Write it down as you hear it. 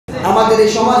আমাদের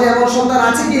এই সমাজে এমন সন্তান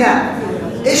আছে কিনা?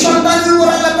 এই সন্তানের উপর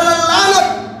আল্লাহ তাআলার লানত,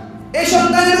 এই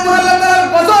সন্তানের উপর আল্লাহ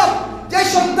তাআলার গজব, যে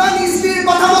সন্তান স্ত্রীর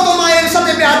কথা মতো মায়ের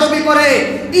সাথে বেয়াদবি করে,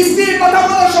 স্ত্রীর কথা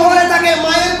মতো শহরে থাকে,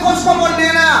 মায়ের খোঁজ খবর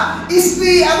নেয় না,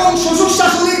 স্ত্রী এবং শ্বশুর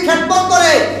শাশুড়ির খেদমত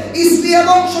করে, স্ত্রী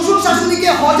এবং শ্বশুর শাশুড়িকে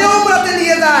হজে উমরাতে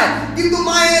নিয়ে যায়, কিন্তু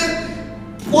মায়ের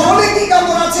পরনে কি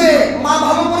কাপড় আছে, মা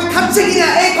ভালো করে খাচ্ছে কিনা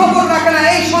এই খবর রাখে না।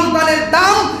 এই সন্তানের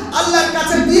দাম আল্লাহর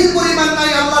কাছে বিল পরিমাণ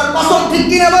নাই, আল্লাহর কসম, ঠিক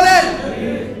কিনা বলেন?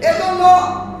 এজন্য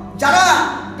যারা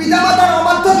পিতামাতার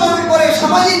অবাধ্যচরণ করে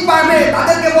সামাজিকভাবে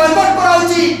তাদেরকে বয়কট করা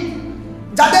উচিত।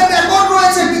 যাদের রেকর্ড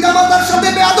রয়েছে পিতামাতার সাথে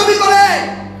বেয়াদবি করে,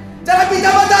 যারা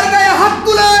পিতামাতার গায়ে হাত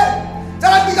তুলে,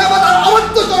 যারা পিতামাতার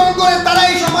অবাধ্যচরণ করে, তারা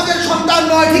এই সমাজের সন্তান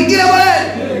নয়, ঠিক কিনা বলেন?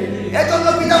 এজন্য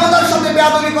পিতামাতার সাথে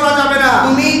বেয়াদবি করা যাবে না।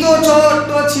 তুমি তো ছোট্ট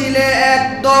ছিলে,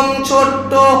 একদম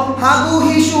ছোট্ট, হাগু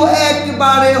হিসু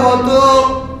একবারে হতো,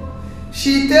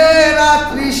 শীতের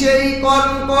রাত্রি সেই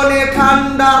কনকনে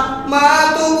ঠান্ডা, মা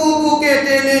তবু বুকে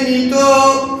টেনে নিত।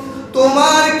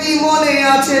 তোমার কি মনে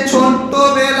আছে ছোট্ট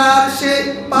বেলার সে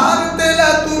পারতেলা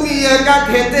তুমি একা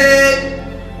খেতে?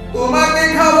 তোমাকে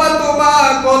খাওয়া তোমা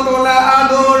কত না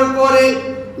আদর করে,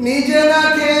 নিজে না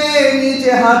খেয়ে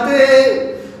নিজে হাতে।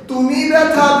 তুমি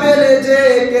ব্যথা পেলে যে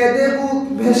কেঁদে বুক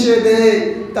ভেসে দে,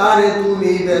 তারে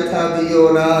তুমি ব্যথা দিও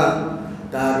না।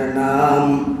 তার নাম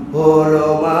হলো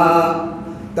মা,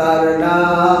 তার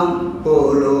নাম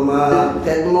হলো মা।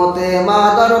 খেদমতে মা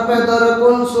দর পে দর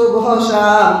কুন সুবহ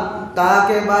শাম,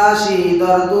 তাকে বাসি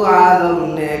দর দু আলম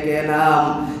নেকে নাম।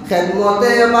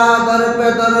 খেদমতে মা দর পে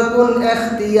দর কুন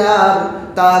ইখতিয়ার,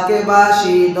 তাকে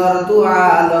বাসি দর দু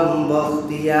আলম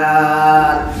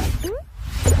বখতিয়ার।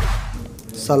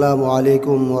 আসসালামু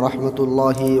আলাইকুম ওয়া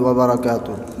রাহমাতুল্লাহি ওয়া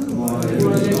বারাকাতুহু।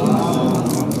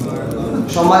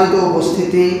 সম্মানিত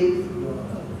উপস্থিতি,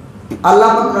 আল্লাহ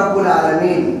পাক রব্বুল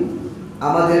আলামিন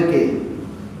আমাদেরকে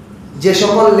যে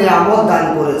সকল নিয়ামত দান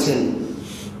করেছেন,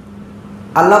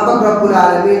 আল্লাহ পাক রব্বুল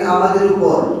আলামিন আমাদের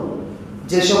উপর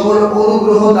যে সকল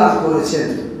অনুগ্রহ দান করেছেন,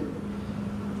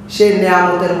 সেই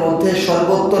নিয়ামতের মধ্যে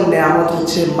সর্বোত্তম নিয়ামত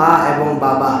হচ্ছে মা এবং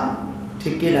বাবা,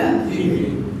 ঠিক কি না?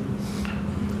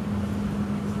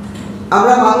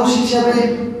 আমরা মানুষ হিসেবে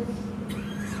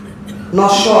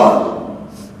নশ্বর,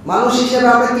 মানুষ হিসেবে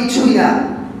আমরা কিছুই না।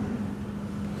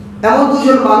 এমন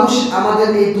দুজন মানুষ আমাদের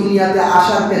এই দুনিয়াতে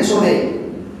আসার পেছনে,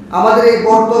 আমাদের এই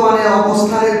বর্তমানে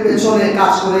অবস্থানের পেছনে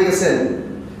কাজ করে গেছেন।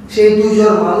 সেই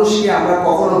দুজন মানুষকে আমরা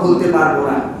কখনো ভুলতে পারবো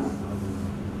না।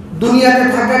 দুনিয়াতে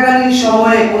থাকাকালীন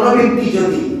সময়ে কোনো ব্যক্তি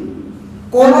যদি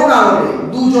কোনো কারণে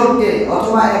দুজনকে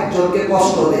অথবা একজনকে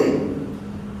কষ্ট দেয়,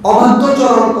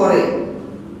 অবাধ্যচরণ করে,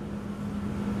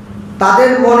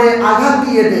 তাদের মনে আঘাত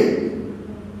দিয়ে দেয়,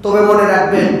 তবে মনে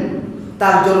রাখবেন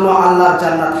তার জন্য আল্লাহর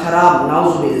জান্নাত হারাম,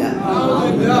 নাউজুবিল্লাহ।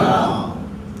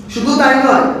 শুধু তাই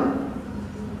নয়,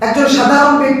 একজন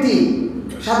সাধারণ ব্যক্তি,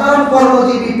 সাধারণ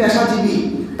কর্মজীবী, পেশাজীবী,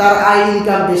 তার আয়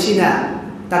ইনকাম বেশি না,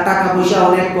 তার টাকা পয়সা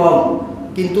অনেক কম,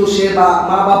 কিন্তু সে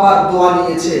মা বাবার দোয়া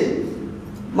নিয়েছে,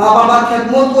 মা বাবার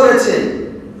খেদমত করেছে,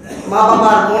 মা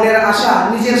বাবার মনের আশা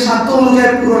নিজের সাধ্য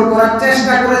অনুযায়ী পূরণ করার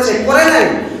চেষ্টা করেছে, করে নাই,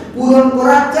 পূরণ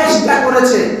করার চেষ্টা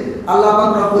করেছে। আল্লাহ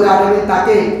পাক রব্বুল আলামিন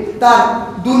তাকে তার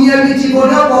দুনিয়াবী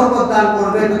জীবনেও বরকত দান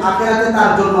করবেন, আখিরাতে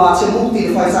তার জন্য আছে মুক্তির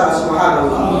ফয়সালা।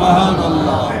 সুবহানাল্লাহ,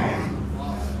 সুবহানাল্লাহ।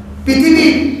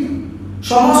 পৃথিবীর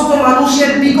সমস্ত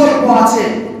মানুষের বিকল্প আছে,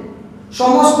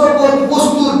 সমস্ত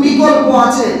বস্তুর বিকল্প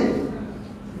আছে,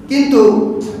 কিন্তু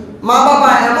মা বাবা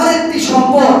এমন একটি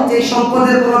সম্পদ, যে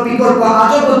সম্পদের কোনো বিকল্প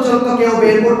আজও পর্যন্ত কেউ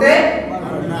বের করতে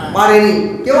পারেনি,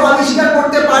 কেউ আবিষ্কার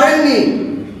করতে পারেননি।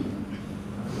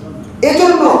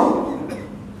 এজন্য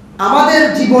আমাদের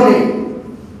জীবনে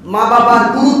মা বাবার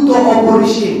গুরুত্ব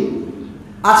অপরিসীম।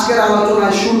 আজকের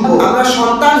আলোচনায় শুনবো আমরা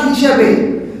সন্তান হিসেবে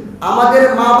আমাদের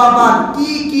মা বাবার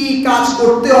কি কি কাজ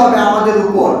করতে হবে আমাদের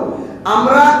উপর,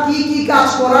 আমরা কি কি কাজ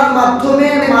করার মাধ্যমে,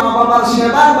 মা বাবার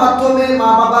সেবার মাধ্যমে, মা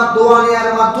বাবার দোয়া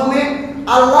নেওয়ার মাধ্যমে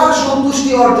আল্লাহর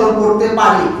সন্তুষ্টি অর্জন করতে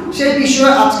পারি, সেই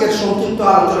বিষয়ে আজকের সংক্ষিপ্ত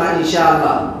আলোচনা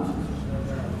ইনশাআল্লাহ।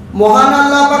 মহান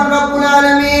আল্লাহ পাক রব্বুল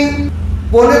আলামিন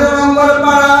 15 নম্বর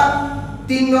পারা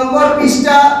 3 নম্বর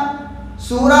পৃষ্ঠা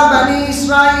সূরা বনী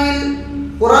ইসরাইল,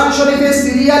 কোরআন শরীফের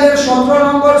সিরিয়ালের 17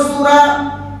 নম্বর সূরা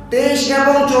 23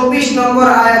 এবং 24 নম্বর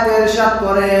আয়াতে ইরশাদ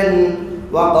করেন,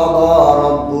 ওয়া কাদা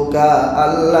রাব্বুকা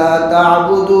আল্লা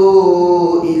তা'বুদু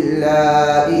ইল্লা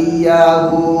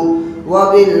ইয়্যাহু ওয়া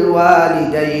বিল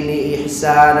ওয়ালিদাইনি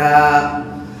ইহসানা।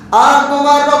 আর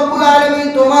তোমার রব্বুল আলামিন,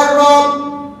 তোমার রব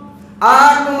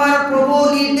আর তোমার প্রভু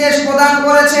নির্দেশ প্রদান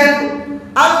করেছেন,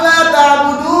 আল্লাহ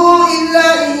তা'বুদু ইল্লা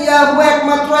ইয়্যাহু,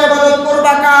 একমাত্র ইবাদত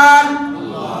করবা কার?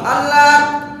 আল্লাহ।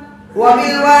 ওয়া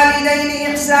বিল ওয়ালিদাইনি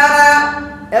ইহসানা,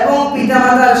 এবং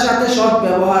পিতামাতার সাথে সৎ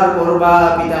ব্যবহার করবা,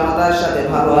 পিতামাতার সাথে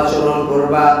ভালো আচরণ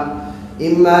করবা।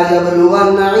 ইম্মা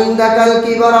ইয়াবলুগান্না ইনদাকাল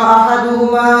কিবরা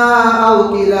আহাদুহুমা আও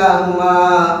কিলাহুমা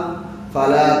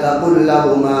ফালা তাকুল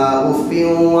লাহুমা উফফিন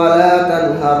ওয়া লা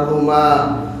তানহারহুমা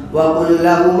ওয়া কুল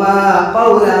লাহুমা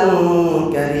কাওলান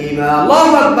কারীমা।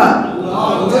 আল্লাহু আকবার।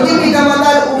 যদি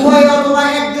পিতামাতার উভয় অথবা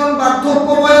একজন বার্ধক্য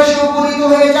বয়সে উপনীত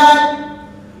হয়ে যায়,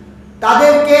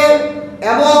 তাদেরকে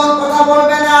এমন কথা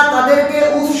বলবে না, তাদেরকে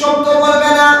উফ শব্দ বলবে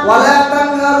না, ওয়ালা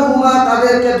তানহারহুমা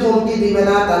তাদেরকে ধমকি দিবে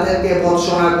না, তাদেরকে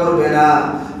ভর্ৎসনা করবে না,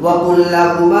 ওয়া কুল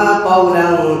লাহুমা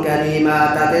কাওলান কারীমা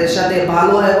তাদের সাথে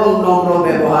ভালো এবং নম্র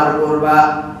ব্যবহার করবা।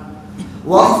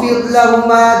 ওয়াফিদ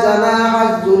লাহুমা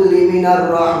জানাহাজ যুল্লি মিনার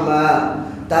রাহমা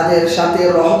তাদের সাথে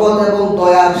রহমত এবং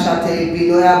দয়ার সাথে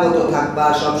বিনয়াগত থাকবা,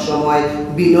 সব সময়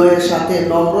বিনয়ের সাথে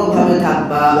নম্রভাবে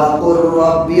থাকবা। ওয়া কুর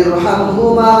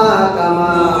রাব্বিরহামহুমা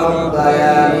কামা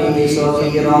রাব্বায়ানি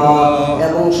সগীরা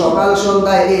এবং সকাল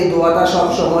সন্ধ্যায় এই দোয়াটা সব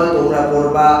সময় তোমরা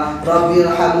পড়বা।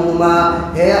 রাব্বিরহামহুমা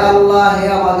হে আল্লাহ, হে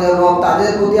আমাদের রব,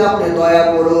 তাদের প্রতি আপনি দয়া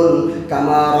করুন।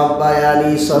 কামা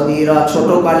রাব্বায়ানি সগীরা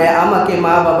ছোটকালে আমাকে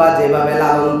মা বাবা যেভাবে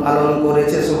লালন পালন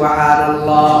করেছে।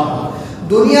 সুবহানাল্লাহ।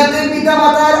 দুনিয়াতে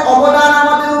পিতামাতার অবদান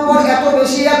আমাদের উপর এত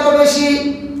বেশি এত বেশি,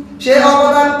 সেই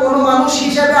অবদান কোন মানুষ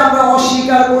হিসেবে আমরা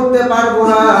অস্বীকার করতে পারবো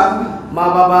না। মা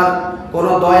বাবার কোন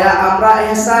দয়া আমরা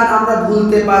ইহসান আমরা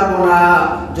ভুলতে পারবো না,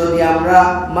 যদি আমরা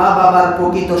মা বাবার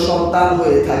প্রকৃত সন্তান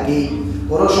হয়ে থাকি।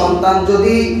 কোন সন্তান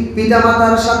যদি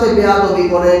পিতামাতার সাথে বেয়াদবি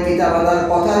করে, পিতামাতার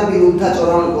কথার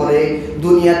বিরুদ্ধাচরণ করে,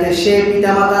 দুনিয়াতে সে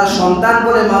পিতামাতার সন্তান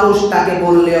বলে মানুষ তাকে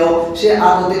বললেও সে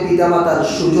আদতে পিতামাতার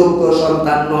সুযোগ্য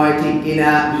সন্তান নয়, ঠিক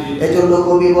কিনা? এজন্য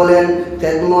কবি বলেন,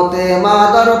 খেদমতে মা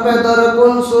দর পে দর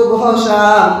কুন সুবহ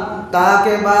শাম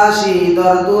তাকে বাসি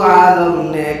দর্দু আলম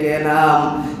নেকে নাম।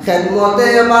 খেদমতে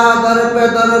মা দর পে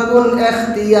দর কুন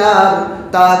ইখতিয়ার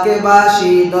তাকে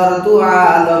বাসি দর্দু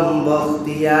আলম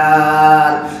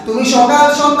বখতিয়ার। তুমি সকাল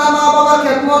সন্ধ্যা মা বাবার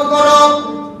খেদমত করো,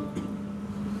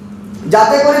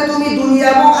 যাতে করে তুমি দুনিয়া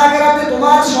এবং আখিরাতে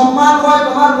তোমার সম্মান হয়,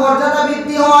 তোমার মর্যাদা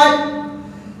বৃদ্ধি হয়।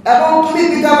 এবং তুমি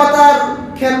পিতামাতার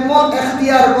খেদমত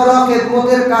এখতিয়ার করো,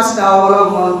 খেদমতের কাজটা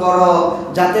অবলম্বন করো,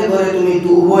 যাতে করে তুমি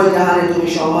উভয় জাহানে তুমি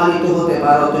সম্মানিত হতে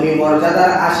পারো, তুমি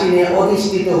মর্যাদার আসীনে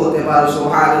অধিষ্ঠিত হতে পারো।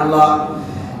 সুবহানাল্লাহ।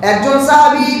 একজন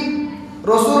সাহাবী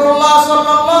রাসূলুল্লাহ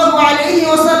সাল্লাল্লাহু আলাইহি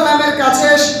ওয়াসাল্লামের কাছে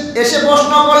এসে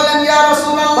প্রশ্ন করলেন, ইয়া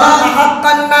রাসূলুল্লাহ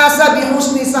আহাক্কান নাসা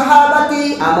বিহুসনি সাহাবাতি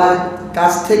আমার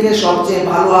কাছ থেকে সবচেয়ে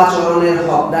ভালো আচরণের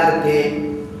হকদার কে?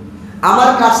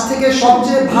 আমার কাছ থেকে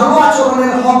সবচেয়ে ভালো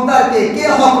আচরণের হকদার কে? কে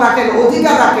হক রাখেন,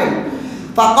 অধিকার রাখেন?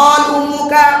 ফাকাল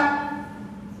উম্মুকা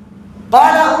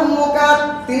ক্বালা উম্মুকা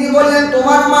তিনি বললেন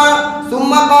তোমার মা।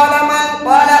 সুম্মা ক্বালা মান?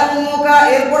 ক্বালা উম্মুকা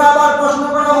এরপর আবার প্রশ্ন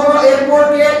করা হলো, এরপর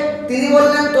কে? তিনি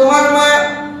বললেন তোমার মা।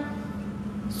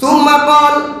 সুম্মা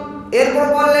ক্বাল এরপর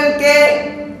বললেন কে?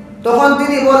 তখন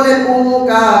তিনি বললেন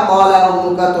উম্মুকা। ক্বালা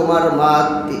উম্মুকা তোমার মা।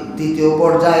 তৃতীয়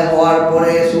পর্যায়ে হওয়ার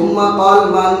পরে সুম্মা ক্বাল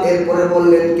মান এরপরে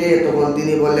বললেন কে? তখন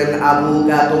তিনি বললেন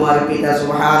আবুকা তোমার পিতা।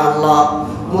 সুবহানাল্লাহ।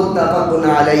 মুত্তাফাকুন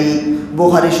আলাইহি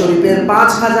বুখারী শরীফের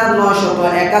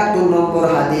 5971 নম্বর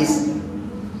হাদিস।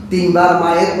 তিনবার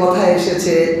মায়ের কথা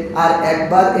এসেছে আর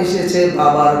একবার এসেছে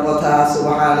বাবার কথা।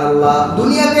 সুবহানাল্লাহ।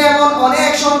 দুনিয়াতে এমন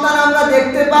অনেক সন্তান আমরা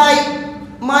দেখতে পাই,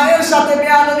 মায়ের সাথে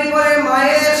বেয়াদবি করে,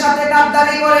 মায়ের সাথে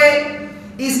গাদ্দারি করে,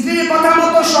 স্ত্রীর কথা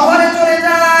মতো শহরে চলে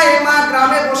যায়, মা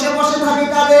গ্রামে বসে বসে থাকে,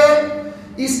 তাদের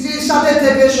স্ত্রীর সাথে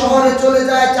থেকে শহরে চলে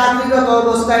যায়, চাকরিরত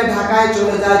অবস্থায় ঢাকায়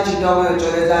চলে যায়, চিটাগাংয়ে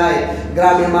চলে যায়।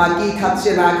 গ্রামে মা কি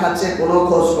খাচ্ছে না খাচ্ছে কোনো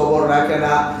খোঁজ খবর রাখে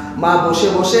না। মা বসে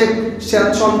বসে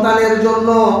সন্তানের জন্য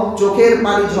চোখের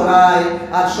পানি ঝরায়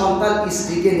আর সন্তান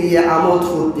স্ত্রীকে নিয়ে আমোদ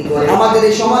ফুর্তি করে। আমাদের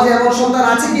এই সমাজে এমন সন্তান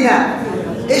আছে কিনা?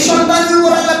 এই সন্তানের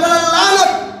উপর আল্লাহ তাআলার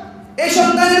লানত, এই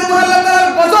সন্তানের উপর আল্লাহ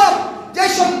তাআলার গজব, যে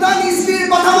সন্তান স্ত্রীর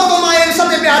কথা মতো মায়ের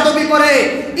সাথে বেয়াদবি করে,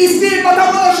 স্ত্রীর কথা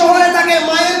মতো শহরে থাকে,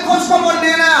 মায়ের খোঁজ খবর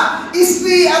নেয় না,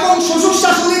 স্ত্রী এবং শ্বশুর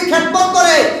শাশুড়ির খেদমত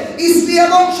করে, স্ত্রী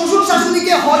এবং শ্বশুর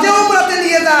শাশুড়িকে হজে উমরাতে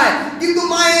নিয়ে যায়, কিন্তু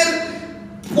মায়ের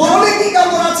পরনে কি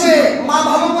কাপড় আছে, মা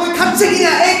ভালো করে খাচ্ছে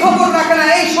কিনা এই খবর রাখে না।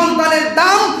 এই সন্তানের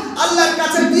দাম আল্লাহর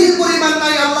কাছে বিল পরিমাণ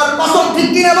নাই, আল্লাহর কসম, ঠিক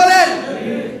কিনা বলেন?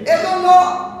 এজন্য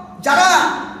যারা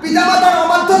পিতামাতার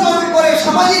অবাধ্যতা করে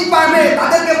সামাজিকভাবে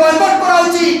তাদেরকে বয়কট করা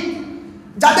উচিত।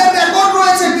 যাদের রেকর্ড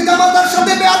রয়েছে পিতামাতার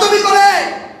সাথে বেয়াদবি করে,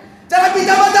 যারা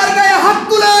পিতামাতার গায়ে হাত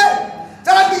তুলে,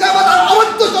 যারা পিতামাতার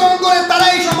অবাধ্যচরণ করে, তারা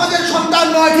এই সমাজের সন্তান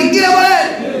নয়, ঠিক কিনা বলেন?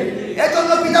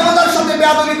 এজন্য পিতামাতার সাথে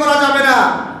বেয়াদবি করা যাবে না।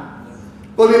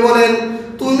 কবি বলেন,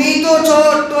 তুমি তো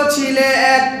ছোট্ট ছিলে,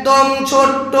 একদম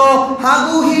ছোট্ট,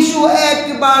 হাগু হিসু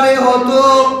একবারে হতো,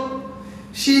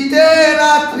 শীতের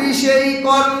রাত্রি সেই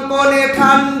কনকনে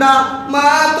ঠান্ডা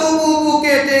মা তবু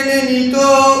বুকে টেনে নিত।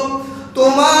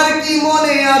 তোমার কি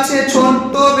মনে আছে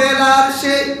ছোট্টবেলার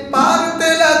সে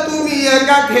পারতেলা তুমি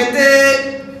একা খেতে?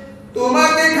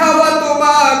 তোমাকে খাওয়াতো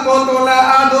মা কত না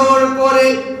আদর করে,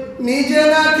 নিজে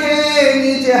না খেয়ে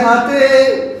নিজে হাতে।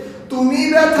 তুমি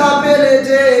ব্যথা পেলে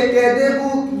যে কেঁদে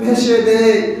বুক ভেসে দে,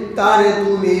 তারে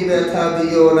তুমি ব্যথা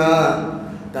দিও না।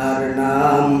 তার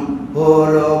নাম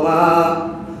হলো মা,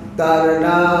 তার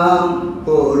নাম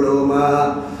হলো মা।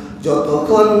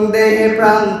 যতক্ষণ দেহে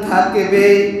প্রাণ থাকবে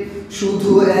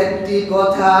শুধু একটি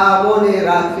কথা মনে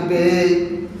রাখবে।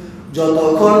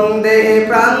 যতক্ষণ দেহে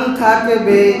প্রাণ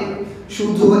থাকবে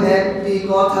শুধু একটি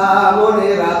কথা মনে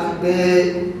রাখবে।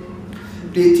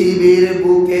 পৃথিবীর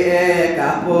বুকে এক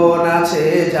আপন আছে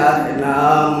যার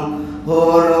নাম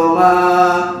হলো মা।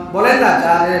 বলেন না,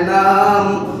 যার নাম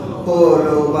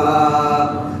হলো মা।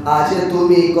 আজ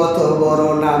তুমি কত বড়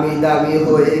নামি দামি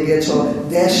হয়ে গেছো,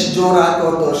 দেশ জোড়া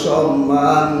কত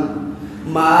সম্মান।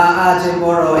 মা আজ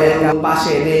বড় একা,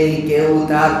 পাশে নেই কেউ,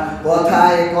 তার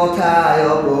কথায় কথায়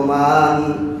অপমান।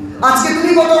 আজকে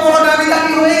তুমি কত বড় নামি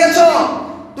দামি হয়ে গেছো,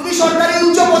 তুমি সরকারি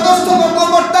উচ্চ পদস্থ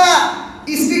কর্মকর্তা,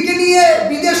 স্ত্রীকে নিয়ে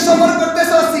বিদেশ সফর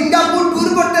করতেছো, সিঙ্গাপুর ট্যুর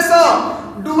করতেছো,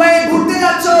 দুবাই ঘুরতে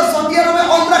যাচ্ছ, সৌদি আরবে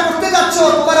ওমরা করতে যাচ্ছ।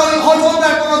 তোমার ওই হজ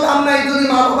ওমরার কোনো দাম নাই যদি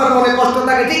মা বাবার মনে কষ্ট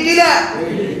থাকে, ঠিক কি না?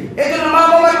 এজন্য মা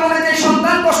বাবার মনে যে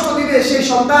সন্তান কষ্ট দিবে, সেই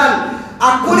সন্তান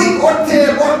আক্ষরিক অর্থে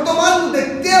বর্তমান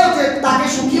দেখতেও যে তাকে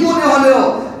সুখী মনে হলেও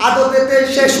আদতেতে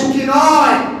সে সুখী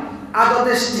নয়।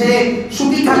 আদতে সে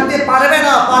সুখী থাকতে পারবে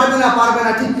না, পারবে না, পারবে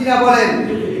না, ঠিক কিনা বলেন?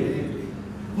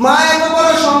 মা এত বড়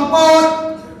সম্পদ,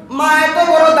 মা এত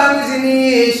বড় দামি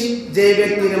জিনিস। যে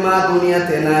ব্যক্তির মা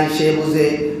দুনিয়াতে নাই সে বুঝে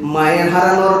মায়ের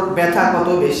হারানোর ব্যথা কত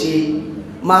বেশি,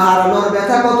 মা হারানোর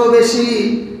ব্যথা কত বেশি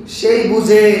সেই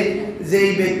বুঝে।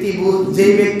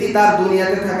 যেই ব্যক্তি তার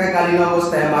দুনিয়াতে থাকাকালীন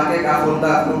অবস্থায় মাকে কাফন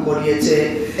দাফন করিয়েছে।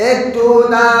 একটু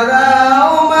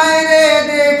দাঁড়াও মায়েরে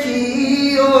দেখি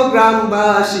ও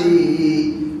গ্রামবাসী,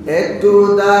 একটু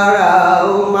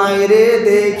দাঁড়াও মায়েরে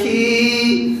দেখি,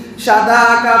 সাদা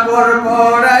কাপড়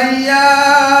পরাইয়া,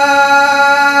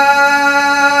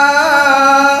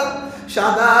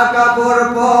 সাদা কাপড়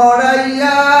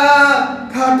পরাইয়া,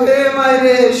 খাটে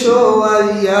মায়েরে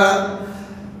শোয়াইয়া।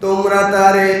 তোমরা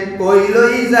তারে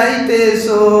কইলই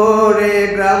যাইতেছো রে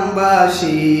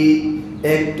গ্রামবাসী,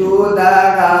 একটু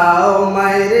দাঁড়াও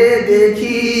মায়েরে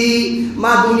দেখি।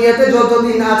 মা দুনিয়াতে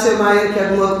যতদিন আছে মায়ের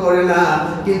খেদমত করে না,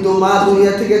 কিন্তু মা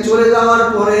দুনিয়া থেকে চলে যাওয়ার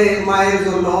পরে মায়ের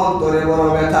জন্য অন্তরে বড়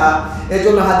ব্যথা।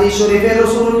 এজন্য হাদিস শরীফে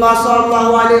রাসূলুল্লাহ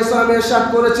সাল্লাল্লাহু আলাইহি ওয়াসাল্লাম ইরশাদ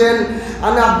করেছেন,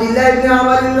 আন আব্দুল্লাহ ইবনে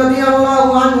আমর রাদিয়াল্লাহু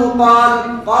আনহু قال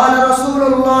قال رسول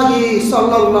الله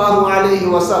صلى الله عليه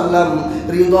وسلم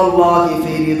رضا الله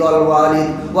في رضا الوالد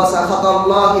وسخط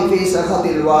الله في سخط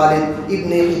الوالد।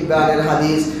 ইবনে হিব্বানের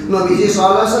হাদিস। নবীজি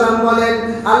সাল্লাল্লাহু আলাইহি ওয়াসাল্লাম বলেন,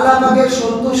 আল্লাহ পাকের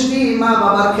সন্তুষ্টি মা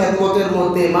বাবার খেদমতের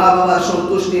মধ্যে, মা বাবার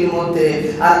সন্তুষ্টির মধ্যে,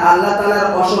 আর আল্লাহ তাআলার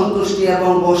অসন্তুষ্টি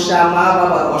এবং গোসা মা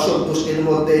বাবার অসন্তুষ্টির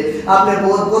মধ্যে। আপনি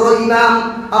বহুত বড় ইমাম,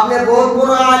 আপনি বহুত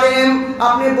বড় আলেম,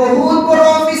 আপনি বহুত বড়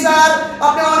অফিসার,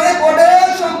 আপনি অনেক অনেক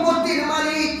সম্পত্তির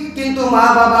মালিক, কিন্তু মা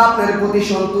বাবা আপনার প্রতি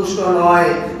সন্তুষ্ট নয়।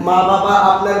 মা বাবা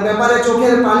আপনার ব্যাপারে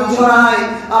চোখের পানি ঝরায়,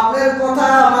 আপনার কথা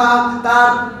মা তার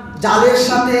জালের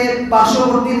সাথে,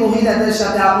 পার্শ্ববর্তী মহিলাদের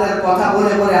সাথে আপনার কথা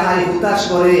বলে বলে হাই হুতাশ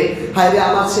করে। হাই রে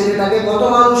আমার ছেলেটাকে কত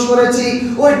মানুষ করেছি,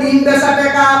 ওই ডিম বেচা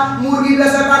টাকা, মুরগি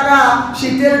বেচা টাকা,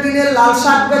 শীতের দিনে লাল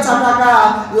শাক বেচা টাকা,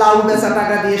 লাউ বেচা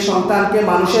টাকা দিয়ে সন্তানকে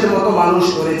মানুষের মতো মানুষ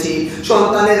করেছি।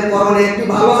 সন্তানের পরনে একটি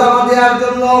ভালো জামা দেওয়ার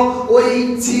জন্য ওই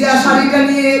ছিঁড়া শাড়িটা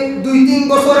নিয়ে 2-3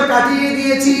 বছর কাটিয়ে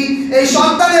দিয়েছি। এই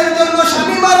সন্তানের জন্য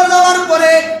স্বামী মারা যাওয়ার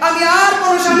পরে আমি আর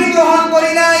কোনো স্বামী গ্রহণ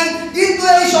করি নাই, কিন্তু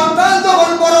এই সন্তান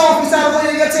যখন বড় অফিসার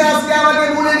হয়ে গেছে আজকে আমাকে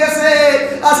ভুলে গেছে।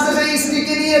 আজকে সেই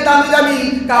স্ত্রীকে নিয়ে দামি দামি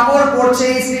কাপড় পরছে,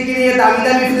 স্ত্রীকে নিয়ে দামি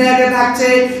দামি ফ্ল্যাটে থাকছে,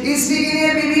 স্ত্রীকে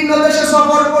নিয়ে বিভিন্ন দেশে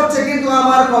সফর করছে, কিন্তু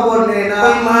আমার খবর নেই না।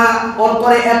 ওই মা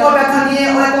অন্তরে এত ব্যথা নিয়ে,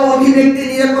 এত অভিব্যক্তি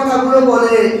নিয়ে কথাগুলো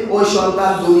বলে, ওই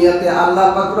সন্তান দুনিয়াতে আল্লাহ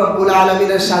পাক রব্বুল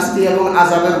আলামিনের শাস্তি এবং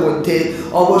আযাবের মধ্যে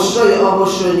অবশ্যই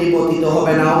অবশ্যই নিপতিত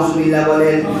হবে। নাউজুবিল্লাহ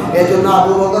বলেন। এজন্য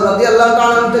আবু বকর রাদিয়াল্লাহু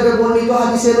তাআলা থেকে বর্ণিত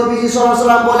হাদিসে নবীজি সাল্লাল্লাহু আলাইহি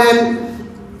ওয়াসাল্লাম বলেন,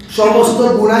 সমস্ত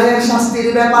গুনাহের শাস্তির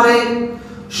ব্যাপারে,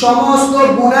 সমস্ত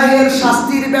গুনাহের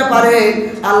শাস্তির ব্যাপারে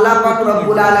আল্লাহ পাক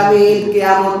রব্বুল আলামিন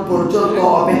কিয়ামত পর্যন্ত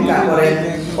অপেক্ষা করেন।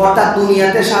 অর্থাৎ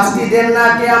দুনিয়াতে শাস্তি দেন না,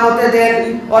 কিয়ামতে দেন,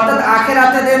 অর্থাৎ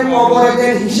আখিরাতে দেন, কবরে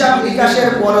দেন, হিসাব নিকাশের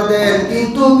পরে দেন।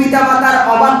 কিন্তু পিতামাতার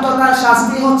অবাধ্যতার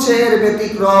শাস্তি হচ্ছে এর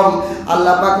ব্যতিক্রম।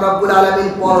 আল্লাহ পাক রব্বুল আলামিন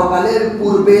পরকালের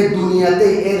পূর্বে দুনিয়াতে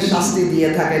এর শাস্তি দিয়ে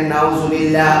থাকেন।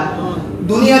 নাউজুবিল্লাহ।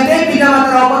 দুনিয়াতে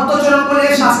পিতামাতার অবাধ্যচরণ করলে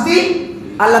শাস্তি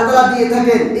আল্লাহ তাআলা দিয়ে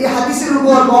থাকেন। এই হাদিসের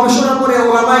উপর গবেষণা করে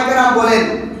ওলামায়ে কেরাম বলেন,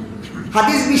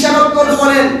 হাদিস বিশারদগণ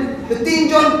বলেন,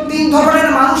 তিন ধরনের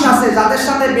মানুষ আছে যাদের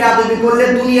সাথে বেয়াদবি করলে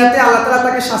দুনিয়াতে আল্লাহ তাআলা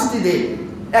তাকে শাস্তি দেয়।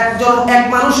 এক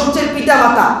মানুষ হচ্ছে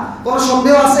পিতামাতা, কোনো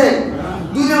সন্দেহ আছে?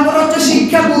 দুই নম্বর হচ্ছে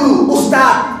শিক্ষা গুরু,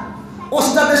 উস্তাদ,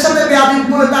 ওস্তাদের সাথে বেয়াদবি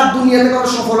করে তার দুনিয়াতে কোনো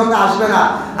সফলতা আসবে না।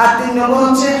 আর তিন নম্বর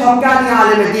হচ্ছে হক্কানি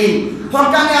আলেমে দ্বীন।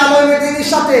 হক্কানি আলেমে দ্বীনের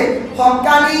সাথে,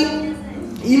 হক্কানি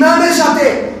ইমামের সাথে,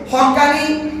 হক্কানি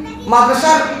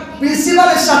মাদ্রাসার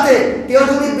প্রিন্সিপালের সাথে কেউ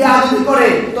যদি বেয়াদবি করে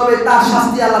তবে তার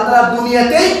শাস্তি আল্লাহ তাআলা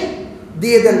দুনিয়াতেই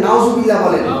দিয়ে দেন। নাউজুবিল্লাহ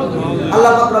বলেন।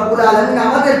 আল্লাহ পাক রব্বুল আলামিন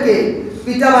আমাদেরকে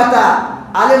পিতামাতা,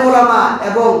 আলেম ওলামা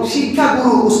এবং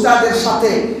শিক্ষাগুরু উস্তাদের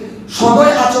সাথে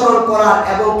সদয় আচরণ করার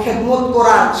এবং খেদমত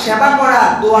করার, সেবা করার,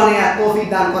 দোয়া নেয়ার তৌফিক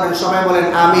দান করেন। সবাই বলেন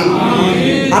আমিন।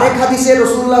 আরেক হাদিসে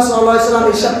রাসূলুল্লাহ সাল্লাল্লাহু আলাইহি ওয়াসাল্লাম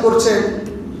ইরশাদ করছেন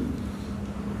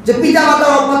যে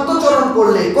পিতামাতার অবাধ্যচরণ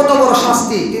করলে কত বড়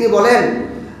শাস্তি। তিনি বলেন,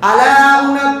 আলা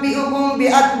উনাব্বিউকুম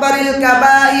বিআকবারিল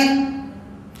কাবাইর,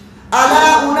 আলা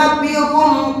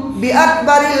উনাব্বিউকুম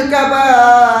বিআকবারিল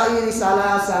কাবাইর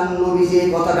সালাসান। নবীজি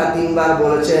কথাটা তিনবার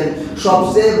বলেছেন।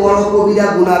 সবচেয়ে বড় কবিরা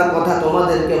গুনার কথা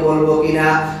তোমাদেরকে বলবো কিনা?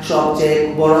 সবচেয়ে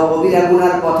বড় কবিরা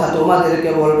গুনার কথা তোমাদেরকে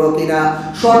বলবো কিনা?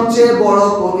 সবচেয়ে বড়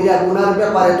কবিরা গুনার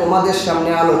ব্যাপারে তোমাদের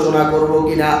সামনে আলোচনা করব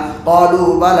কিনা? ক্বালু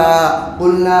বালা,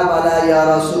 কুলনা বালা ইয়া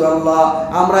রাসূলুল্লাহ।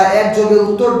 আমরা একযোগে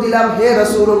উত্তর দিলাম, হে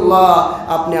রাসূলুল্লাহ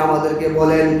আপনি আমাদেরকে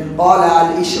বলেন। ক্বালা আল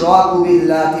ইশরাকু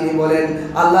বিল্লাহ, তিনি বলেন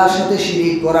আল্লাহর সাথে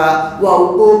শিরিক করা, ওয়া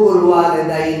উকুকুল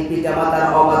ওয়ালিদাইন, পিতামাতার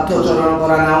অবাধ্যচরণ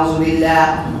করা। নাউজুবিল্লাহ।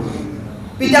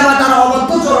 পিতামাতার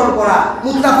অবাধ্যচরণ করা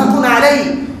মুত্তাফাকুন আলাইহি,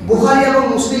 বুখারী এবং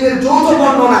মুসলিমের যৌথ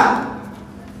বর্ণনা।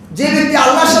 যে ব্যক্তি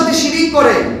আল্লাহর সাথে শিরিক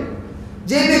করে,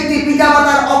 যে ব্যক্তি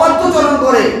পিতামাতার অবাধ্যচরণ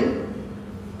করে,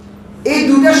 এই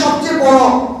দুটো সবচেয়ে বড়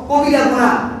কবিরা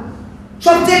গুনাহ,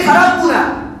 সবচেয়ে খারাপ গুনাহ।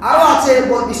 আরো আছে,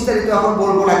 বিস্তারিত এখন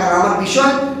বলবো না, কারণ আমার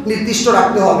বিষয় নির্দিষ্ট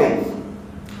রাখতে হবে।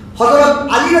 হযরত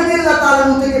আলী রাদিয়াল্লাহু তাআলা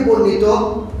থেকে বর্ণিত,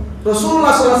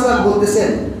 রাসূলুল্লাহ সাল্লাল্লাহু আলাইহি ওয়াসাল্লাম বলতেছেন,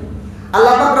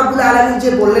 আল্লাহ পাক রব্বুল আলামিন যে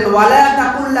বললেন, ওয়ালা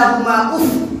তাকুল লাহুমা উফ,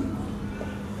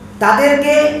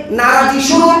 তাদেরকে নারাজি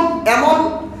স্বরূপ এমন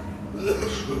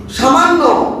সামান্য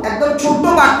একদম ছোট্ট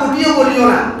বাক্যটিও বলিও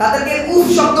না, তাদেরকে উফ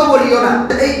শব্দ বলিও না।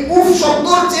 এই উফ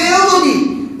শব্দর চেয়েও যদি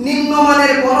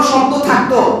নিম্নমানের কোন শব্দ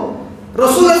থাকতো,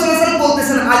 রাসূলুল্লাহ সাল্লাল্লাহু আলাইহি ওয়াসাল্লাম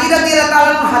বলতেছেন, আলী রাদিয়াল্লাহু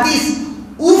তাআলার হাদিস,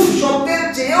 উফ শব্দের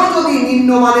চেয়েও যদি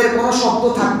নিম্নমানের কোন শব্দ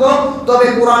থাকতো তবে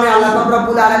কোরআনে আল্লাহ পাক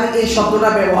রব্বুল আলামিন এই শব্দটা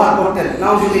ব্যবহার করতেন।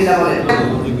 নাউজুবিল্লাহ বলেন।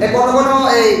 কোন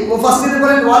এই মুফাসসির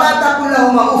বলেন, ওয়ালা তাকুল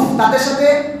লাহুমা উফ, তাদের সাথে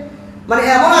মানে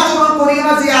এমন আচরণ করিও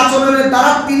না যে আচরণের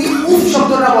দ্বারা তিনি উফ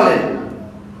শব্দটা বলেন।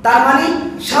 তার মানে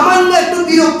সামান্য একটু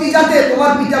বিরক্তি যাতে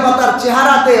তোমার পিতামাতার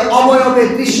চেহারাতে, অবয়বে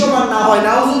দৃশ্যমান না হয়।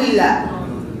 নাউজুবিল্লাহ।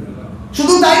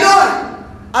 শুধু তাই নয়,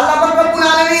 আল্লাহ পাক রব্বুল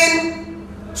আলামিন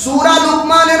সূরা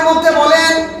লুকমানের মধ্যে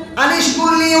বলেন,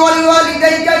 আনিশকুরলি ওয়া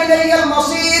লিওয়ালিদাইকা ইলাইয়াল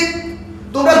মাসির,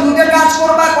 তোমরা দুইটা কাজ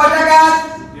করবা। কয়টা কাজ?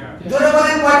 জোরে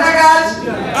বলেন, কয়টা কাজ?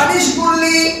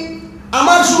 আনিশকুরলি,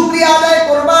 আমার শুকরিয়া আদায়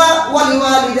করবা, ওয়া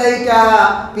লিওয়ালিদাইকা,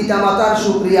 পিতামাতার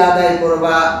শুকরিয়া আদায়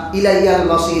করবা, ইলাইয়াল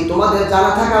মাসির, তোমাদের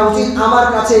জানা থাকা উচিত আমার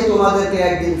কাছেই তোমাদেরকে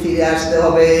একদিন ফিরে আসতে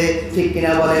হবে। ঠিক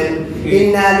কিনা বলেন?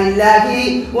 ইন্না লিল্লাহি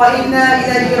ওয়া ইন্না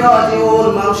ইলাইহি রাজিউন।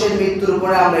 মানুষের মৃত্যুর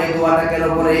পরে আমরা এই দোয়াটা কেন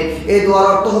পড়ি? এই দোয়ার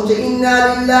অর্থ হচ্ছে ইন্না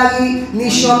লিল্লাহি,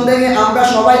 নিঃসন্দেহে আমরা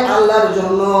সবাই আল্লাহর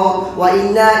জন্য, ওয়া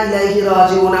ইন্না ইলাইহি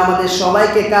রাজিউন, আমাদের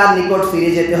সবাইকে কার নিকট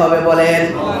ফিরে যেতে হবে? বলেন,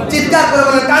 চিৎকার করে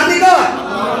বলেন, কার নিকট?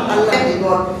 আল্লাহর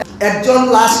নিকট। একজন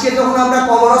লাশকে যখন আমরা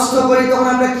কবরস্থ করি তখন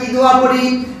আমরা কি দোয়া পড়ি?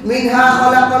 মিনহা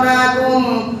খালাকনাকুম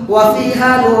ওয়া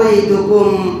ফিহা নুঈদুকুম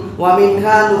ওয়া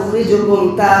মিনহা নুখরিজুকুম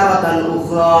তারাতান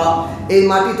উখরা। এই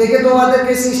মাটি থেকে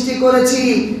তোমাদেরকে সৃষ্টি করেছি,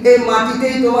 এই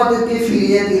মাটিতেই তোমাদেরকে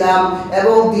ফিরিয়ে দিলাম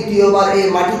এবং দ্বিতীয়বার এই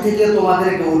মাটি থেকে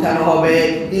তোমাদেরকে উঠানো হবে।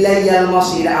 ইলাইয়াল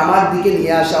মাসির, আমার দিকে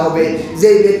নিয়ে আসা হবে। যে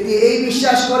ব্যক্তি এই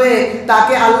বিশ্বাস করে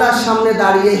তাকে আল্লাহর সামনে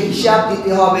দাঁড়িয়ে হিসাব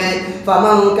দিতে হবে।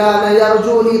 ফামান কানা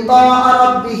ইয়ারজু লিকা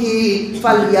রাব্বিহি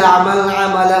ফালইয়ামাল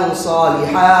আমালান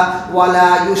সালিহা ওয়া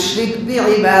লা ইউশরিক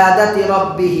বিইবাদাতি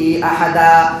রাব্বিহি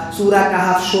আহাদা। সূরা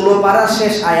কাহফ 16 পারা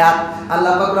শেষ আয়াত।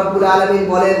 আল্লাহ পাক রব্বুল আলামিন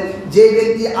বলেন, যে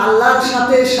ব্যক্তি আল্লাহর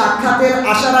সাথে সাক্ষাতের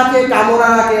আশা রাখে, কামনা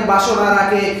রাখে, বাসনা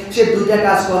রাখে, সে দুইটা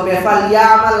কাজ করবে।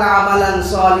 ফালইয়ামাল আমালান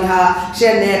সালিহা, সে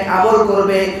নেক আমল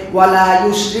করবে। ওয়ালা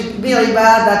ইউশরিক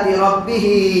বিইবাদাতি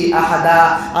রাব্বিহি আহাদা,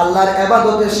 আল্লাহর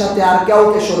ইবাদতের সাথে আর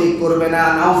কাউকে শরীক করবে না।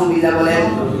 নাউজুবিল্লাহ বলেন।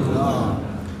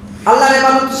 আল্লাহর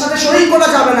ইবাদতের সাথে শরীক করা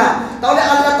যাবে না। তাহলে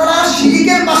আল্লাহ তাআলা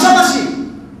শিরকের পাশাপাশি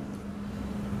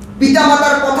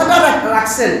পিতামাতার কথাটা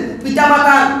রাখছেন,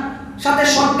 পিতামাতার সাথে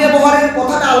সদ্ব্যবহারের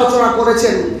কথাটা আলোচনা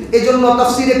করেছেন। এজন্য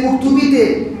তাফসীরে কুরতুবীতে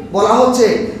বলা হচ্ছে,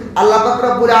 আল্লাহ পাক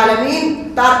রব্বুল আলামিন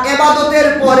তার ইবাদতের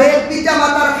পরে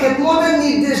পিতামাতার খেদমতের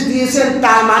নির্দেশ দিয়েছেন।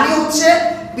 তার মানে হচ্ছে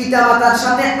পিতামাতার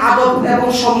সাথে আদব এবং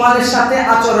সম্মানের সাথে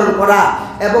আচরণ করা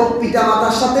এবং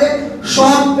পিতামাতার সাথে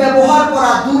সৎ ব্যবহার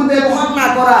করা, দুর্ব্যবহার না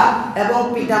করা এবং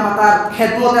পিতামাতার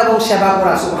খেদমত এবং সেবা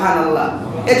করা। সুবহানাল্লাহ।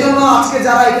 এজন্য আজকে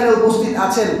যারা এখানে উপস্থিত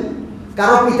আছেন,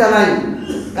 কারো পিতা নাই,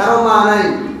 কারো মা নাই,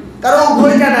 কারো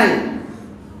উভয়টা নাই,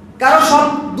 কারো সব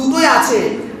দুটোই আছে,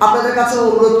 আপনাদের কাছে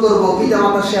অনুরোধ করব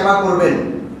পিতামাতার সেবা করবেন,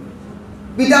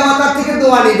 পিতামাতার থেকে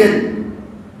দোয়া নেবেন।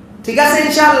 ঠিক আছে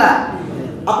ইনশাআল্লাহ?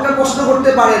 আপনারা প্রশ্ন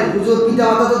করতে পারেন, হুজুর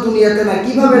পিতামাতা তো দুনিয়াতে না,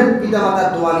 কিভাবে পিতামাতার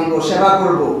দোয়া নিব, সেবা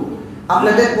করব?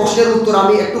 আপনাদের প্রশ্নের উত্তর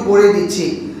আমি একটু বলে দিচ্ছি।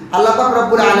 আল্লাহ পাক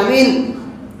রব্বুল আলামিন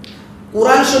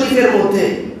কোরআন শরীফের মধ্যে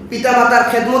পিতামাতার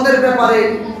খেদমতের ব্যাপারে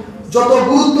যত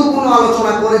গুরুত্বপূর্ণ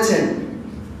আলোচনা করেছেন,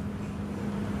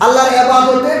 আল্লাহর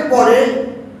ইবাদতের পরে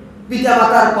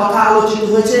পিতামাতার কথা আলোচিত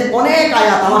হয়েছে অনেক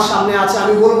আয়াত আমার সামনে আছে,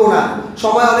 আমি বলবো না,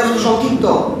 সময় অনেক সংক্ষিপ্ত।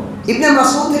 ইবনে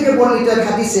মাসউদ থেকে বর্ণিত এক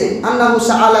হাদিসে আন্নাহু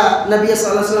সাআলা নবী সাল্লাল্লাহু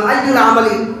আলাইহি ওয়াসাল্লাম আইয়ুল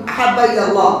আমালি আহাব্বা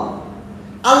ইলাল্লাহ,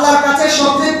 আল্লাহর কাছে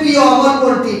সবচেয়ে প্রিয় আমল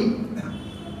কোনটি?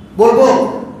 বলবো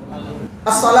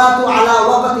as-সালাতু আলা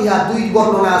ওয়াক্তিহা, দুই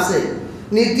বর্ণনা আছে,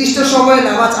 নির্দিষ্ট সময়ে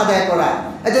নামাজ আদায় করা।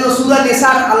 এজন্য সূরা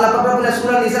নিসার আল্লাহ পাক রব্বুল আলামিন,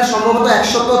 সূরা নিসার সম্ভবত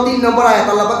 103 নম্বর আয়াত,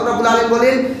 আল্লাহ পাক রব্বুল আলামিন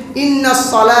বলেন ইন্নাস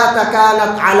সালাতা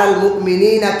কানাত আলাল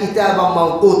মুমিনিনা কিতাবাম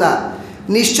মাওকুতা,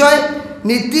 নিশ্চয়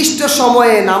নির্দিষ্ট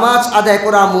সময়ে নামাজ আদায়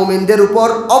করা মুমিনদের উপর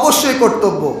অবশ্যই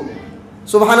কর্তব্য।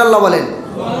 সুবহানাল্লাহ বলেন।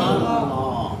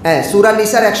 হ্যাঁ, সূরা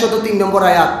নিসার 103 নম্বর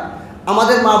আয়াত।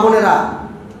 আমাদের মা বোনেরা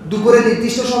দুপুরে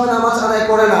নির্দিষ্ট সময় নামাজ আদায়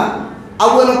করে না,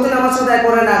 আউয়াল ওয়াক্তে নামাজ আদায়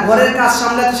করে না, ঘরের কাজ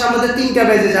সামলাতে সামলাতে 3টা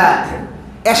বেজে যায়,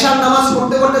 এশার নামাজ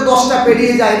পড়তে পড়তে 10টা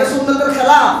পেরিয়ে যায়। এটা সুন্নতের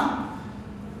খেলাফ,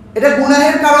 এটা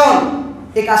গুনাহের কারণ।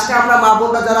 এই কাজটা আমরা মা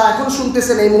বোনরা যারা এখন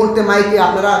শুনতেছেন এই মুহূর্তে মাইকে,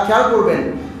 আপনারা খেয়াল করবেন,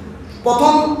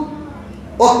 প্রথম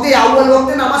ওয়াক্তে আউয়াল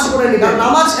ওয়াক্তে নামাজ পড়ে নিবেন।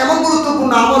 নামাজ এমন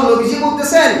গুরুত্বপূর্ণ আমল, নবীজি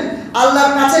বলতেছেন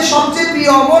আল্লাহর কাছে সবচেয়ে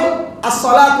প্রিয় আমল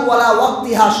as-সালাতু আলা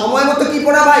ওয়াক্তিহা, সময় মতো কি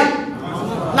পড়া ভাই?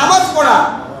 নামাজ পড়া।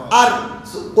 আর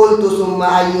কুলতু সুম্মা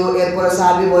আইয়ু, এরপরে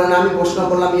সাহাবী বলেন, আমি প্রশ্ন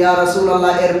করলাম ইয়া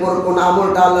রাসূলুল্লাহ, এরপর কোন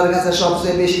আমলটা আল্লাহর কাছে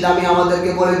সবচেয়ে বেশি দামি,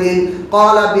 আমাদেরকে বলে দিন।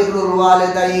 ক্বালা বিররুল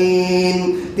ওয়ালিদাইন,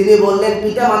 তিনি বললেন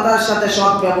পিতামাতার সাথে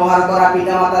সৎ ব্যবহার করা,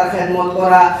 পিতামাতার খেদমত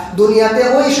করা। দুনিয়াতে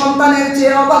ওই সন্তানের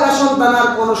চেয়ে অভাগা সন্তান আর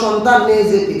কোনো সন্তান নেই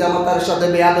যে পিতামাতার সাথে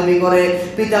বেয়াদবি করে,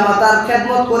 পিতামাতার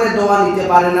খেদমত করে দোয়া নিতে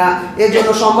পারে না। এজন্য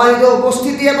সম্মানিত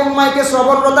উপস্থিতি এবং মাইকে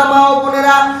শ্রবণরতা মা ও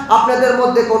বোনেরা, আপনাদের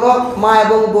মধ্যে কোনো মা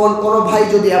এবং বোন, কোনো ভাই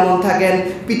যদি এমন থাকেন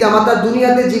পিতামাতা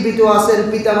দুনিয়াতে জীবিত আছেন,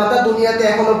 পিতামাতা দুনিয়াতে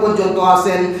এখনো পর্যন্ত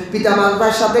আছেন,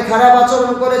 পিতামাতার সাথে খারাপ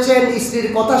আচরণ করেছেন, স্ত্রীর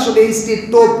কথা শুনে স্ত্রীর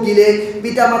তোপ গিলে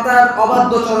পিতামাতার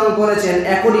অবাধ্য চরণ করেছেন,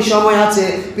 এখনই সময় আছে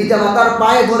পিতামাতার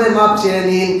পায়ে ধরে মাপ চেয়ে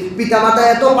নিন। পিতামাতা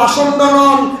এত পাষণ্ড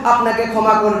নন, আপনাকে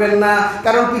ক্ষমা করবেন না,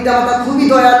 কারণ পিতামাতা খুবই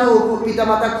দয়ালু,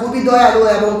 পিতামাতা খুবই দয়ালু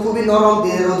এবং খুবই নরম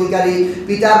দিনের অধিকারী।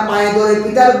 পিতার পায়ে ধরে,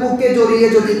 পিতার বুকে জড়িয়ে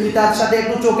যদি পিতার সাথে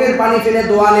একটু চোখের পানি ফেলে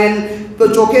দোয়া নেন, তো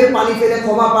চোখের পানি ফেলে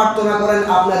ক্ষমা প্রার্থনা করেন,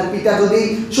 আপনার পিতা যদি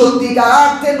সত্যিকার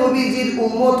অর্থে নবীজির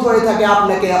উম্মত হয়ে থাকে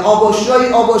আপনাকে অবশ্যই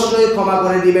অবশ্যই ক্ষমা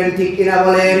করে দিবেন। ঠিক কিনা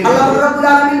বলেন? আল্লাহ রাব্বুল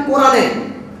আলামিন কোরআনে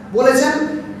বলেছেন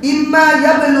ইম্মা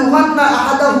ইয়াবলুগান্না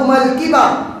আহাদাহুমাল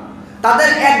কিবার, তাদের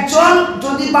একজন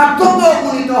যদি বার্ধক্য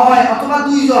উপনীত হয় অথবা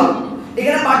দুইজন।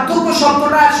 এখানে বার্ধক্য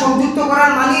শব্দটা সংযুক্ত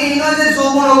করার মানে এই নয় যে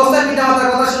যৌবন অবস্থায়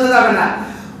পিতামাতার কথা শুনে যাবে না,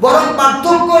 বরং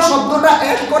বার্ধক্য শব্দটা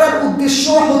অ্যাড করার উদ্দেশ্য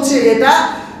হচ্ছে এটা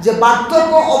যে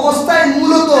বার্ধক্য অবস্থায়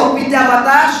মূলত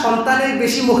পিতামাতা সন্তানের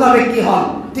বেশি মুখাপেক্ষী হন।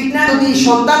 ঠিক না? যদি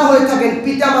সন্তান হয়ে থাকেন,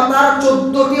 পিতামাতার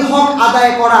 14টি হক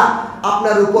আদায় করা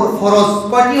আপনার উপর ফরজ।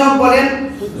 কয়টি হক বলেন?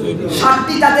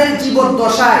 7টি তাদের জীবন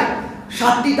দশায়,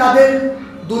 7টি তাদের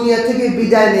দুনিয়া থেকে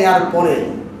বিদায় নেয়ার পরে।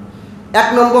 1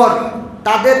 নম্বর,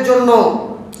 তাদের জন্য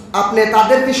আপনি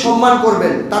তাদেরকে সম্মান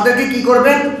করবেন। তাদেরকে কি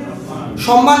করবেন?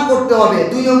 সম্মান করতে হবে।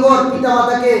 2 নম্বর,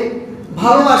 পিতামাতাকে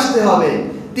ভালোবাসতে হবে।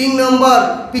 3 নম্বর,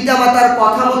 পিতামাতার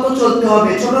কথা মতো চলতে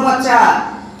হবে। ছোট বাচ্চা,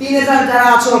 টিনেজার যারা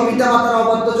আছো, পিতামাতার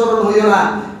অবাধ্যচরণ হইও না।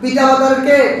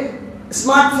 পিতামাতারকে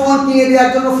স্মার্টফোন কিনে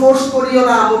দেওয়ার জন্য ফোর্স করিও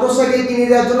না, মোটরসাইকেল কিনে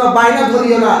দেওয়ার জন্য বায়না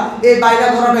ধরিও না। এই বায়না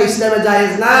ধরাটা ইসলামে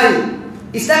জায়েজ নাই,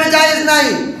 ইসলামে জায়েজ নাই।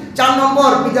 4 নম্বর,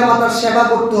 পিতামাতার সেবা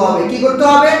করতে হবে। কি করতে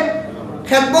হবে?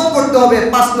 খেদমত করতে হবে।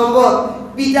 5 নম্বর,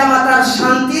 পিতামাতার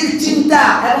শান্তির চিন্তা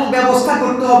এবং ব্যবস্থা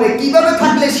করতে হবে। কিভাবে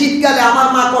থাকলে শীতকালে আমার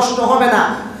মা কষ্ট হবে না,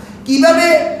 কিভাবে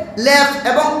লেপ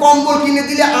এবং কম্বল কিনে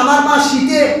দিলে আমার মা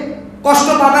শীতে কষ্ট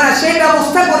পাবে না, সেই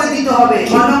ব্যবস্থা করে দিতে হবে।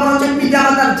 6 নম্বর হচ্ছে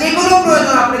পিতামাতার যে কোনো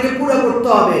প্রয়োজন আপনাকে পুরো করতে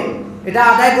হবে, এটা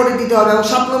আদায় করে দিতে হবে। এবং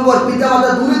 7 নম্বর, পিতামাতা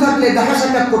দূরে থাকলে দেখা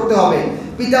সাক্ষাৎ করতে হবে।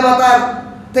 পিতামাতার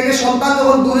থেকে সন্তান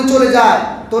যখন দূরে চলে যায়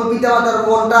তখন পিতামাতার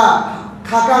মনটা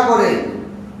খাকা করে,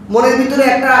 মনের ভিতরে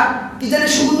একটা কি জানি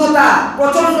শূন্যতা,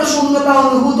 প্রচন্ড শূন্যতা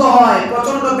অনুভূত হয়,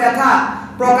 প্রচন্ড ব্যথা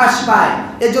প্রকাশ পায়।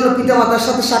 এর জন্য পিতামাতার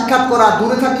সাথে সাক্ষাৎ করা,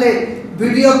 দূরে থাকলে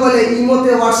ভিডিও কলে,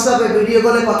 ইমোতে, হোয়াটসঅ্যাপে ভিডিও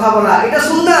কলে কথা বলা, এটা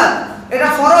সুন্নাত, এটা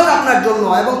ফরজ আপনার জন্য।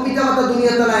 এবং পিতামাতা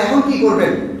দুনিয়াতে না, এখন কি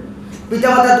করবেন?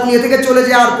 পিতামাতা দুনিয়া থেকে চলে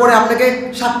যাওয়ার পরে আপনাকে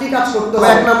 7টি কাজ করতে হবে।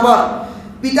 1 নম্বর,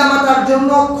 পিতামাতার জন্য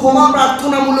ক্ষমা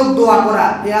প্রার্থনামূলক দোয়া করা।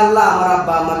 হে আল্লাহ, আমার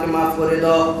আব্বা আম্মাকে মাফ করে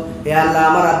দাও, হে আল্লাহ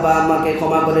আমার আব্বা আম্মাকে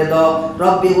ক্ষমা করে দাও।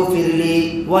 রব্বি গফিরলি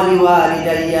ওয়ালি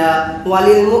ওয়ালিদাইয়া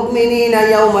ওয়ালিল মুমিনিনা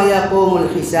ইয়াউমা ইয়াকুমুল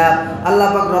হিসাব। আল্লাহ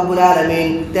পাক রব্বুল আলামিন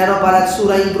 13 পারা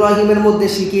সূরা ইব্রাহিমের মধ্যে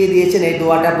শিখিয়ে দিয়েছেন এই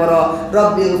দোয়াটা পড়ো,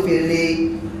 রব্বি গফিরলি,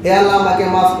 হে আল্লাহ আমাকে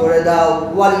মাফ করে দাও,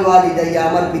 ওয়ালি ওয়ালিদাইয়া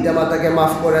আমার পিতামাতাকে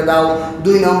মাফ করে দাও।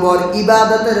 2 নম্বর,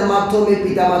 ইবাদতের মাধ্যমে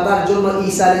পিতামাতার জন্য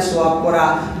ইসালে সওয়াব করা,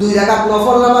 2 রাকাত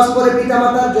নফল নামাজ পড়ে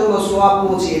পিতামাতার জন্য সওয়াব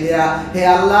পৌঁছিয়ে দেয়া। হে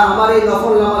আল্লাহ আমার এই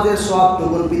নফল নামাজের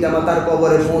সওয়াবটুকু পিতামাতার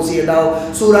কবরে পৌঁছিয়ে দাও।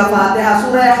 সূরা ফাতিহা,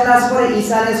 সূরা ইখলাস পড়ে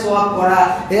ইসালে সওয়াব করা।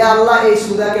 হে আল্লাহ এই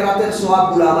সূরা কেরাতের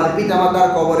সওয়াবগুলো আমার পিতামাতার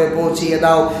কবরে পৌঁছিয়ে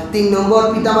দাও। 3 নম্বর,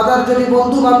 পিতামাতার যদি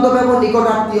বন্ধু বান্ধব এবং নিকট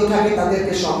আত্মীয় থাকে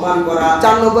তাদেরকে সম্মান করা।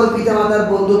 4 নম্বর, পিতামাতার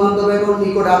বন্ধু বান্ধব এবং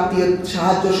নিকট আত্মীয়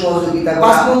সাহায্য সহযোগিতা করা।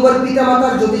 5 নম্বর,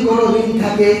 পিতামাতার যদি কোনো ঋণ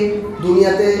থাকে,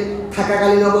 দুনিয়াতে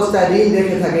থাকাকালীন অবস্থায় ঋণ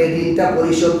রেখে থাকে, ঋণটা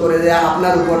পরিশোধ করে দেয়া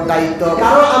আপনার উপর দায়িত্ব।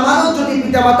 কারণ আমানত যদি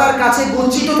পিতামাতার কাছে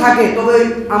গচ্ছিত থাকে তবে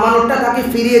আমানতটা তাকে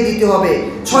ফিরিয়ে দিতে হবে।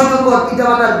 6 নম্বর,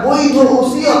 পিতামাতার বৈধ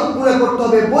ওসিয়ত পুরো করতে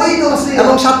হবে, বৈধ ওসিয়ত।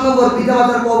 এবং 7 নম্বর,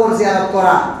 পিতামাতার কবর জিয়ারত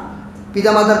করা।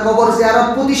 পিতামাতার কবর জিয়ারত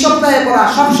প্রতি সপ্তাহে করা,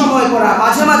 সব সময় করা,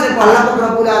 মাঝে মাঝে করা। আল্লাহ পাক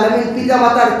রব্বুল আলামিন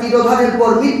পিতামাতার তিরোধানের পর,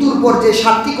 মৃত্যুর পর যে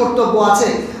 7টি কর্তব্য আছে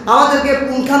আমাদেরকে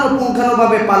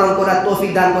পুঙ্খানুপুঙ্খানুভাবে পালন করার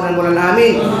তৌফিক দান করেন, বলেন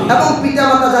আমিন। এবং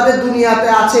পিতামাতা যাদের দুনিয়াতে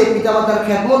আছে, পিতামাতার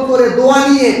খেদমত করে দোয়া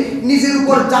নিয়ে নিজের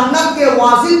উপর জান্নাতকে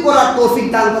ওয়াজিব করার তৌফিক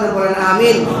দান করেন, বলেন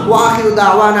আমিন। ওয়া আখিরু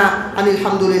দাওয়ানা আনিল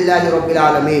হামদুলিল্লাহি রাব্বিল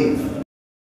আলামিন।